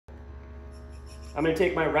I'm going to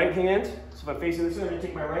take my right hand. So if I'm facing this way, I'm going to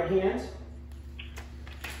take my right hand.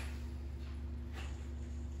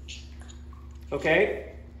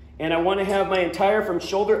 Okay? And I want to have my entire from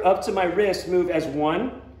shoulder up to my wrist move as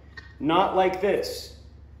one, not like this.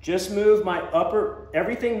 Just move my upper,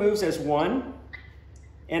 everything moves as one.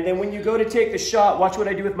 And then when you go to take the shot, watch what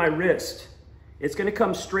I do with my wrist. It's going to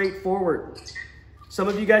come straight forward. Some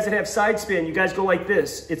of you guys that have side spin, you guys go like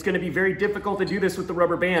this. It's going to be very difficult to do this with the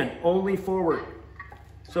rubber band, only forward.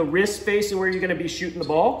 So wrist facing where you're going to be shooting the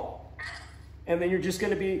ball. And then you're just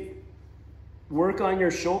going to work on your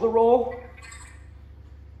shoulder roll.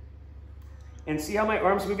 And see how my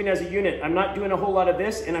arm's moving as a unit. I'm not doing a whole lot of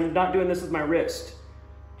this, and I'm not doing this with my wrist.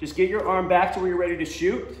 Just get your arm back to where you're ready to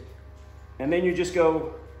shoot. And then you just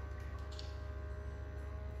go,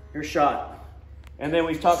 your shot. And then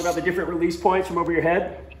we've talked about the different release points from over your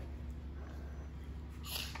head.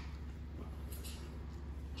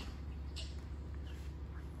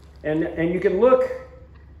 And you can look,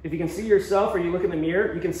 if you can see yourself or you look in the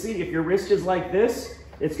mirror, you can see if your wrist is like this,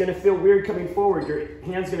 it's going to feel weird coming forward. Your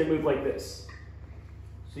hand's going to move like this.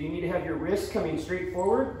 So you need to have your wrist coming straight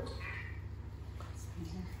forward.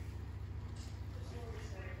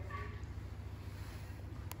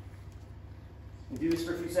 Do this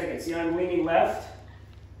for a few seconds. See, I'm leaning left.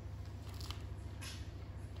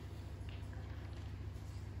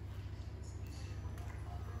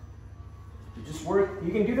 Just work.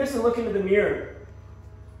 You can do this and look into the mirror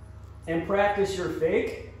and practice your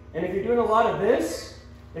fake. And if you're doing a lot of this,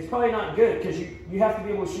 it's probably not good because you have to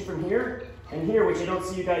be able to shoot from here and here, which I don't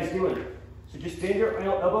see you guys doing. So just bend your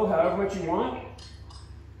elbow however much you want.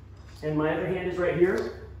 And my other hand is right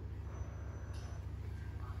here.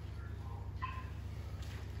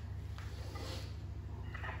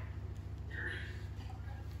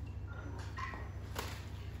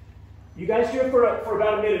 You guys do it for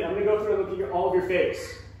about a minute. I'm going to go through and look at all of your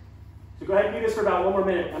fakes. So go ahead and do this for about 1 more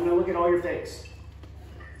minute. I'm going to look at all your fakes.